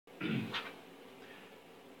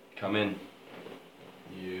Come in.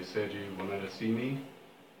 You said you wanted to see me?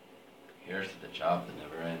 Here's to the job that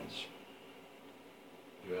never ends.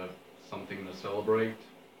 You have something to celebrate?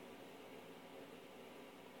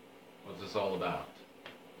 What's this all about?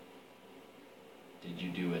 Did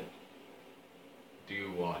you do it?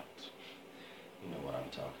 Do what? You know what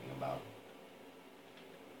I'm talking about.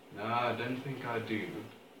 Nah, I don't think I do.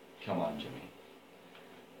 Come on, Jimmy.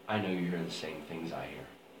 I know you hear the same things I hear.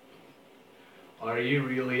 Are you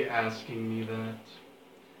really asking me that?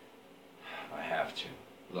 I have to.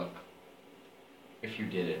 Look, if you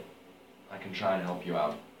did it, I can try and help you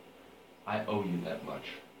out. I owe you that much,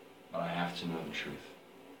 but I have to know the truth.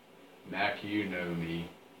 Mac, you know me.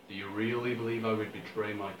 Do you really believe I would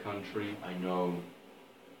betray my country? I know.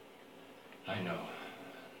 I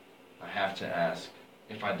have to ask.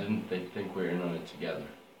 If I didn't, they'd think we're in on it together.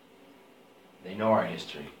 They know our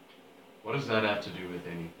history. What does that have to do with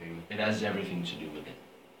anything? It has everything to do with it.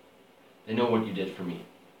 They know what you did for me.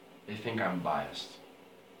 They think I'm biased.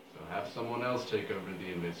 So have someone else take over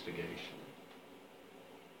the investigation.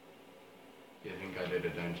 You think I did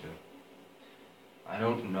it, don't you? I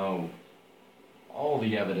don't know. All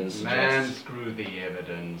the evidence Man, suggests... screw the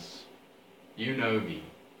evidence. You know me.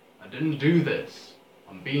 I didn't do this.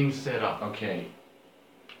 I'm being set up. Okay.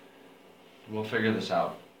 We'll figure this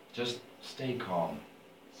out. Just stay calm.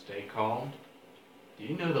 Stay calm? Do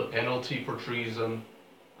you know the penalty for treason?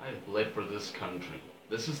 I've bled for this country.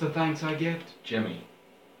 This is the thanks I get? Jimmy,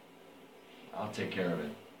 I'll take care of it.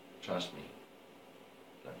 Trust me.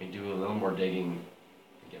 Let me do a little more digging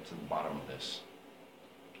and get to the bottom of this.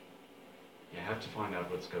 You have to find out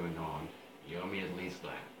what's going on. You owe me at least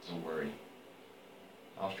that. Don't worry.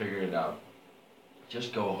 I'll figure it out.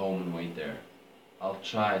 Just go home and wait there. I'll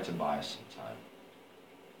try to buy us some time.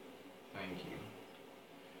 Thank you.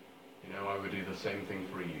 You know I would do the same thing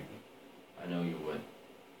for you. I know you would.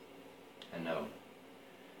 And no.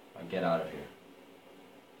 Now get out of here.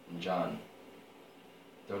 And John,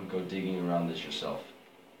 don't go digging around this yourself.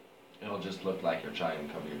 It'll just look like you're trying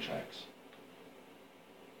to cover your tracks.